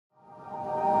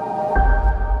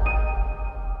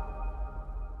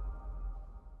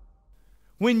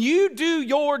When you do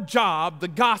your job, the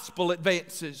gospel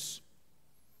advances.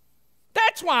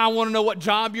 That's why I want to know what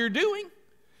job you're doing.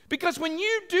 Because when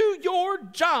you do your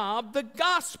job, the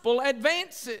gospel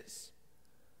advances.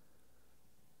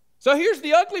 So here's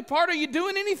the ugly part. Are you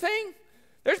doing anything?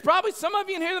 There's probably some of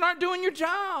you in here that aren't doing your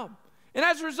job. And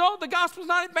as a result, the gospel's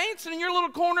not advancing in your little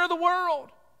corner of the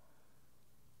world.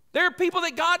 There are people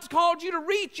that God's called you to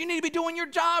reach. You need to be doing your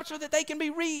job so that they can be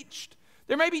reached.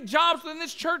 There may be jobs within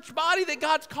this church body that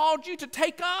God's called you to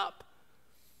take up.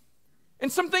 And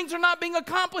some things are not being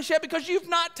accomplished yet because you've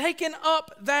not taken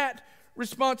up that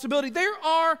responsibility. There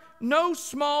are no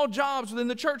small jobs within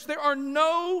the church. There are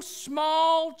no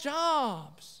small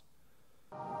jobs.